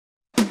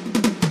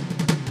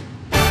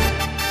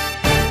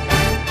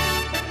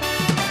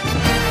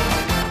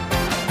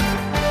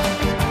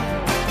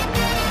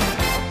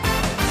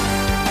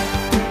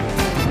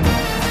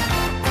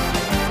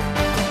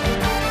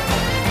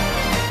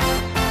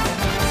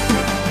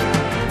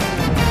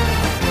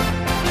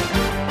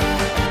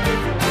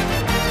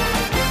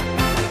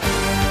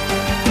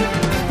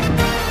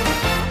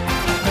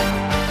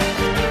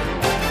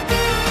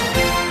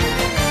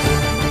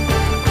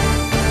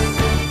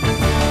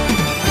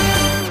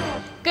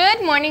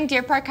morning,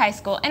 Deer Park High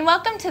School, and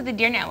welcome to the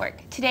Deer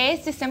Network. Today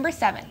is December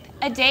 7th,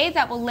 a day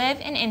that will live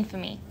in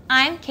infamy.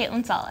 I'm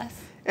Caitlin Salas.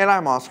 And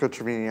I'm Oscar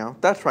Trevino.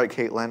 That's right,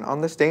 Caitlin. On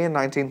this day in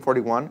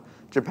 1941,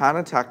 Japan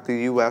attacked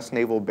the U.S.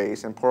 naval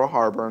base in Pearl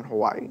Harbor in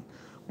Hawaii.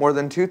 More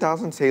than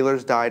 2,000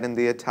 sailors died in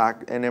the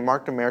attack, and it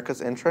marked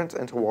America's entrance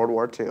into World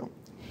War II.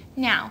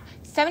 Now,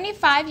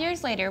 75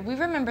 years later, we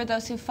remember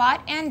those who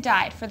fought and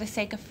died for the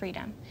sake of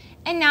freedom.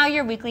 And now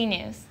your weekly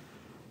news.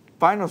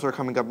 Finals are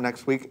coming up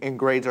next week, and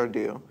grades are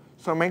due.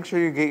 So make sure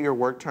you get your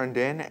work turned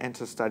in and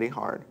to study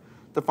hard.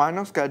 The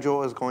final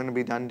schedule is going to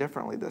be done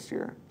differently this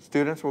year.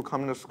 Students will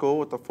come to school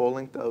with the full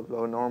length of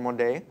a normal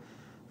day.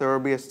 There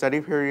will be a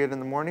study period in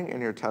the morning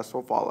and your tests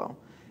will follow.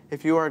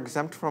 If you are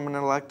exempt from an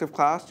elective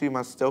class, you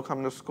must still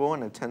come to school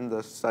and attend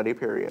the study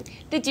period.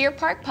 The Deer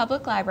Park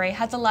Public Library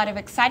has a lot of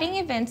exciting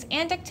events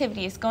and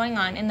activities going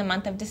on in the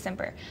month of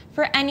December.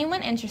 For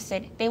anyone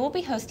interested, they will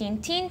be hosting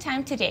Teen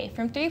Time Today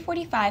from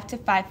 3:45 to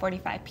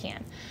 5:45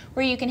 p.m.,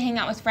 where you can hang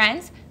out with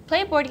friends,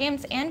 play board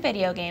games and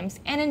video games,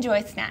 and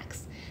enjoy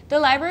snacks. The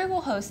library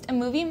will host a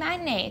movie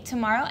matinee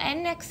tomorrow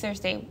and next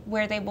Thursday,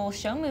 where they will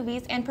show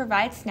movies and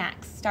provide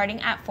snacks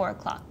starting at 4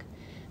 o'clock.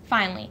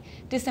 Finally,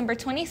 December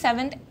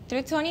 27th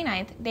through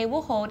 29th, they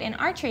will hold an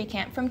archery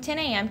camp from 10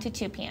 a.m. to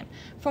 2 p.m.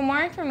 For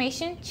more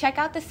information, check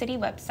out the city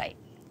website.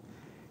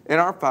 In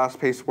our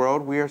fast-paced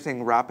world, we are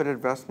seeing rapid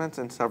investments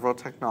in several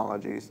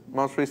technologies,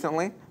 most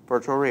recently,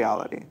 virtual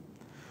reality.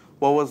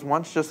 What was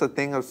once just a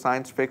thing of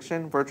science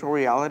fiction, virtual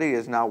reality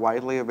is now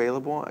widely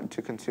available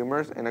to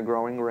consumers in a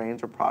growing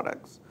range of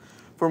products.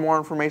 For more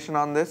information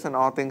on this and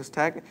all things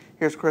tech,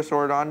 here's Chris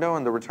Orlando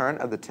and the return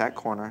of the Tech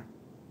Corner.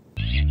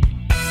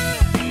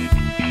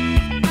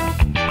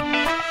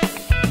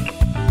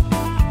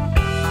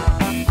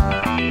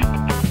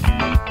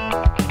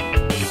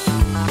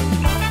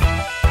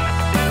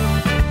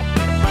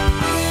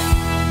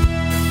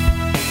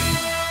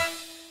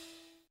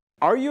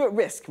 Are you at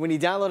risk when you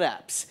download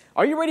apps?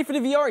 Are you ready for the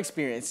VR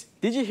experience?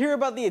 Did you hear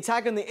about the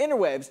attack on the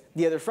interwebs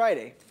the other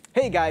Friday?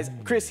 Hey guys,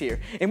 Chris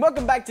here, and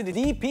welcome back to the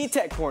DP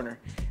Tech Corner,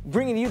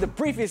 bringing you the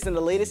briefest and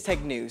the latest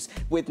tech news,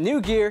 with new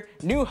gear,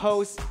 new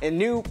hosts, and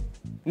new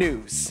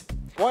news.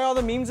 Why all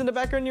the memes in the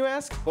background, you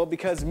ask? Well,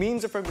 because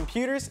memes are from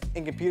computers,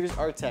 and computers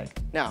are tech.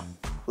 Now,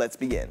 let's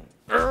begin.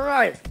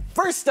 Alright,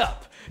 first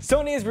up,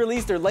 Sony has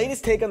released their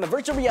latest take on the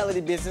virtual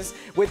reality business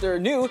with their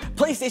new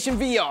PlayStation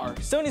VR.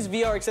 Sony's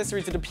VR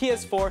accessory to the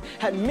PS4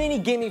 had many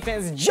gaming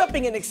fans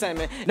jumping in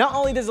excitement. Not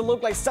only does it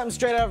look like something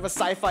straight out of a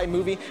sci-fi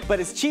movie, but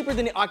it's cheaper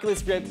than the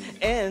Oculus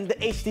Rift and the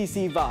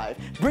HTC Vive,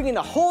 bringing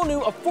a whole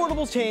new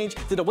affordable change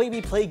to the way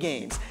we play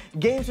games.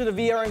 Games for the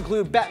VR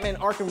include Batman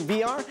Arkham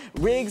VR,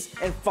 Riggs,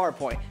 and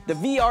Farpoint. The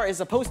VR is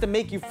supposed to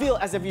make you feel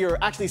as if you're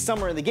actually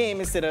somewhere in the game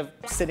instead of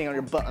sitting on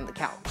your butt on the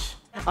couch.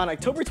 On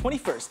October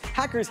 21st,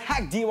 hackers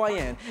hacked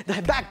DYN,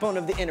 the backbone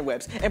of the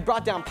interwebs, and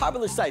brought down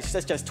popular sites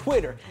such as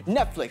Twitter,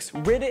 Netflix,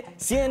 Reddit,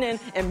 CNN,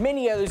 and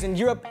many others in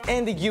Europe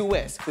and the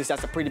US, which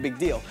that's a pretty big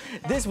deal.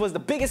 This was the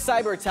biggest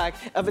cyber attack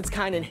of its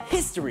kind in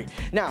history.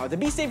 Now, to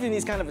be safe in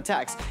these kind of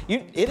attacks,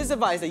 it is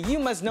advised that you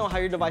must know how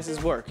your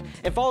devices work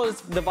and follow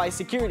its device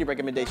security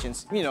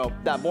recommendations. You know,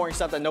 that boring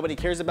stuff that nobody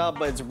cares about,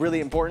 but it's really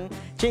important.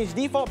 Change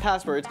default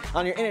passwords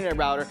on your internet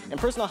router and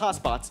personal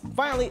hotspots.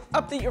 Finally,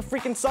 update your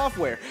freaking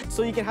software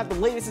so you can have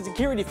the latest in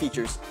security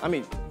features. I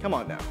mean, come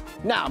on now.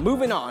 Now,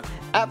 moving on.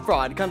 App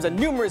fraud comes in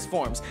numerous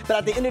forms, but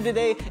at the end of the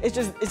day, it's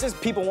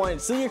just people wanting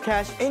to steal your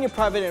cash and your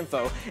private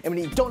info, and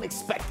when you don't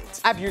expect it.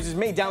 App users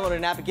may download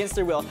an app against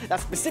their will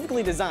that's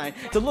specifically designed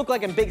to look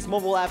like a big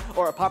mobile app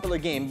or a popular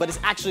game, but it's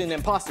actually an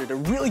imposter to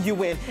reel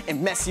you in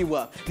and mess you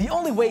up. The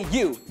only way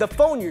you, the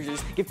phone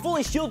users, can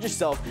fully shield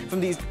yourself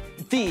from these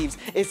thieves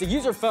is to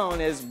use your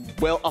phone as,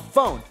 well, a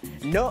phone.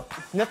 No,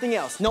 nothing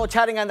else. No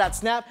chatting on that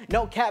Snap,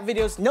 no cat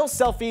videos, no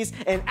selfies,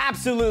 and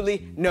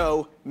absolutely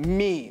no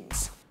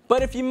memes.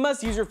 But if you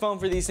must use your phone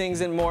for these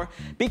things and more,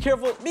 be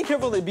careful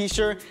to be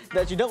sure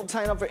that you don't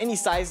sign up for any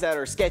sites that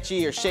are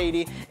sketchy or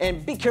shady,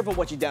 and be careful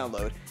what you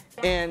download.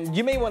 And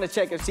you may want to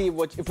check and see if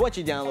what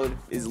you download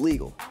is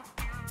legal.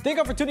 Thank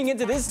you all for tuning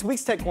into this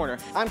week's Tech Corner.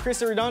 I'm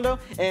Chris Redondo,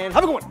 and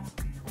have a good one.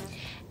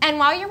 And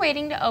while you're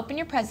waiting to open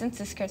your presents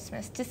this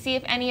Christmas to see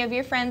if any of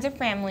your friends or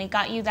family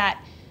got you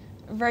that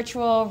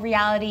virtual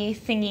reality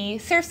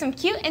thingy, serve some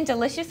cute and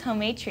delicious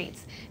homemade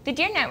treats. The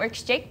Deer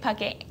Network's Jake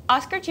Puckett,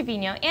 Oscar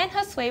Trevino, and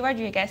Josue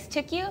Rodriguez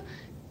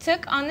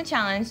took on the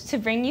challenge to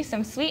bring you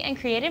some sweet and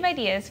creative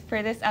ideas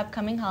for this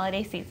upcoming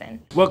holiday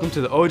season. Welcome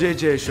to the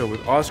OJJ Show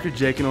with Oscar,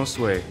 Jake, and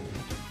Josue.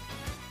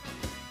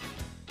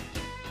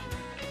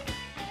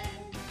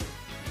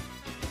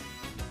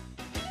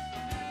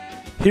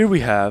 Here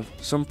we have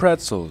some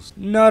pretzels,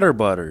 Nutter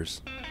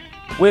Butters,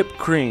 whipped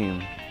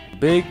cream,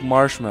 big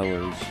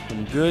marshmallows,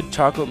 some good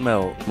chocolate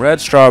melt, red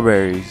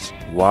strawberries,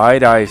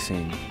 white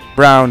icing,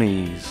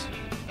 brownies.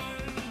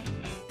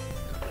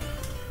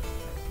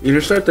 You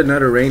can start the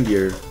Nutter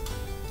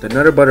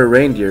Butter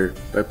reindeer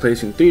by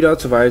placing 3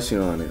 dots of icing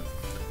on it,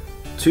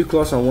 2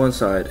 cloths on one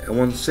side and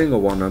 1 single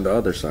one on the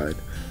other side.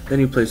 Then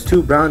you place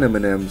 2 brown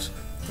M&Ms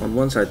on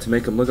one side to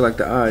make them look like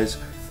the eyes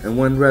and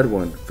 1 red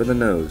one for the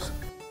nose.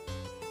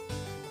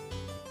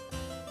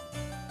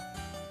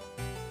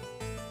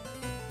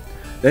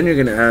 Then you're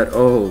gonna add,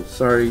 oh,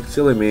 sorry,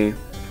 silly me.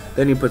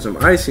 Then you put some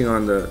icing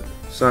on the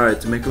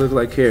side to make it look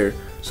like hair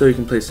so you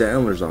can place the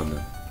antlers on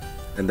them.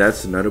 And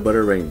that's the Nutter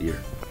Butter reindeer.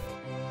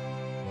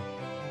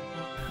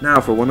 Now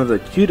for one of the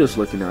cutest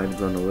looking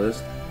items on the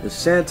list is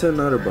Santa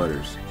Nutter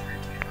Butters.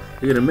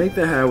 You're gonna make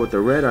the hat with the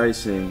red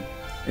icing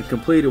and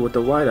complete it with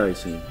the white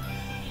icing.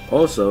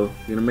 Also,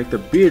 you're gonna make the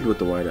beard with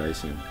the white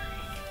icing.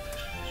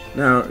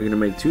 Now you're gonna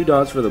make 2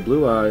 dots for the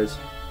blue eyes,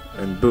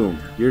 and boom,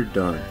 you're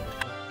done.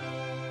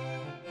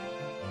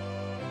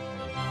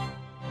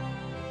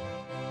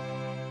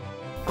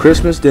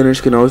 Christmas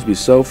dinners can always be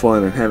so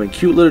fun, and having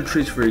cute little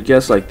treats for your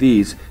guests like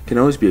these can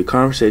always be a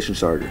conversation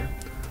starter.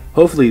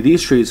 Hopefully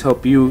these treats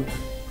help you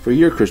for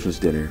your Christmas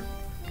dinner.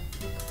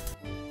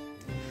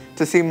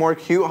 To see more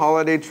cute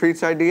holiday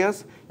treats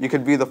ideas, you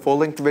could view the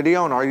full-length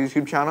video on our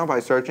YouTube channel by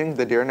searching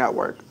The Deer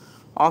Network.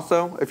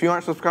 Also, if you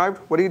aren't subscribed,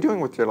 what are you doing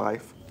with your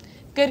life?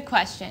 Good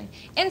question.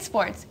 In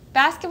sports,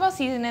 basketball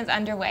season is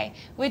underway.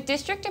 With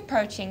district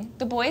approaching,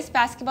 the boys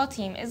basketball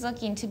team is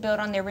looking to build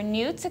on their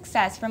renewed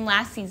success from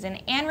last season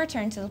and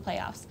return to the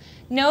playoffs.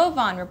 Noah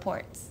Vaughn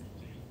reports.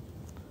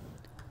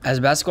 As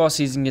basketball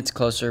season gets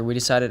closer, we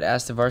decided to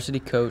ask the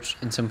varsity coach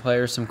and some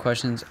players some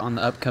questions on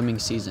the upcoming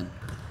season.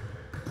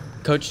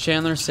 Coach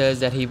Chandler says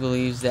that he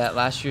believes that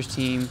last year's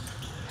team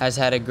has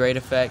had a great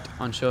effect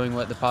on showing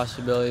what the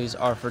possibilities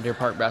are for Deer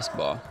Park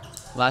basketball.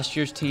 Last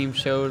year's team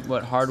showed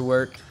what hard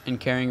work and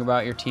caring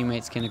about your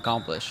teammates can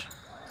accomplish.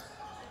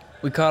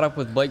 We caught up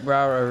with Blake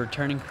Brower, a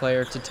returning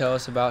player, to tell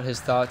us about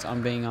his thoughts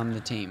on being on the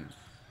team.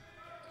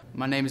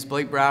 My name is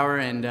Blake Brower,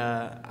 and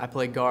I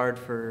play guard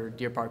for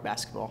Deer Park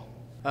basketball.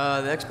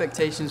 The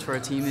expectations for our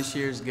team this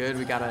year is good.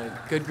 We got a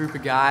good group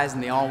of guys,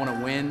 and they all want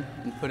to win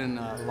and put in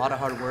a lot of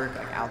hard work,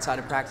 like outside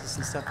of practice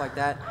and stuff like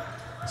that.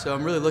 So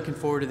I'm really looking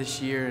forward to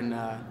this year, and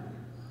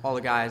all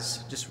the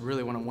guys just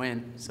really want to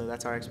win. So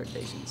that's our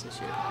expectations this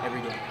year, every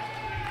game.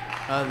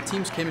 The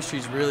team's chemistry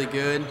is really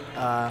good.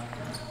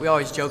 We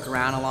always joke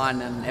around a lot,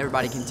 and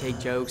everybody can take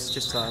jokes,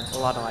 just a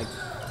lot of like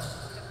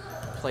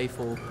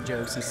playful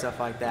jokes and stuff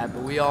like that.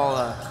 But we're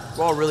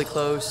all really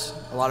close.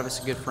 A lot of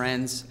us are good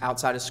friends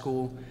outside of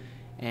school,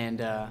 and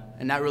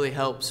that really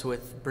helps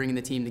with bringing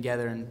the team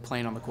together and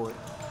playing on the court.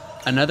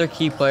 Another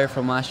key player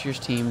from last year's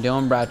team,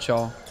 Dylan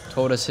Bradshaw,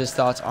 told us his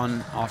thoughts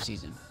on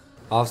off-season.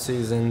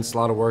 Off-season's a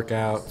lot of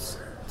workouts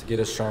to get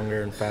us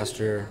stronger and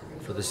faster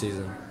for the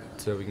season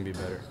so we can be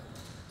better.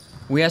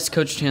 We asked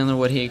Coach Chandler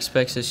what he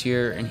expects this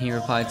year, and he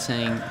replied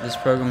saying this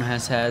program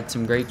has had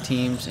some great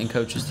teams and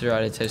coaches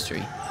throughout its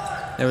history.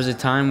 There was a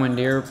time when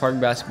Deer Park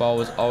basketball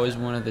was always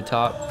one of the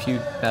top few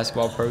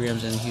basketball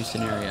programs in the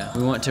Houston area.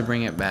 We want to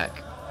bring it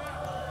back.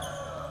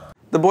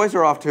 The boys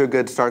are off to a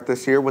good start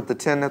this year with the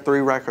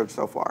 10-3 record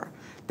so far.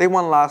 They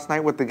won last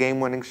night with the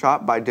game-winning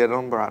shot by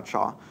Dylan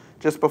Bradshaw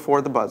just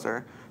before the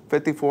buzzer,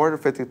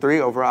 54-53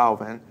 over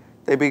Alvin.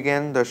 They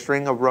begin the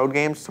string of road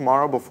games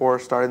tomorrow before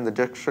starting the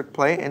district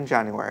play in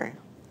January.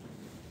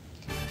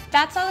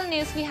 That's all the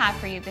news we have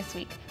for you this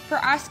week. For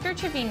Oscar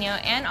Trevino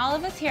and all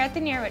of us here at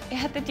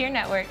the Deer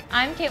Network,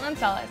 I'm Caitlin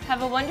Salas.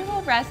 Have a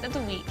wonderful rest of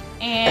the week.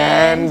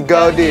 And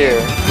go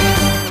Deer!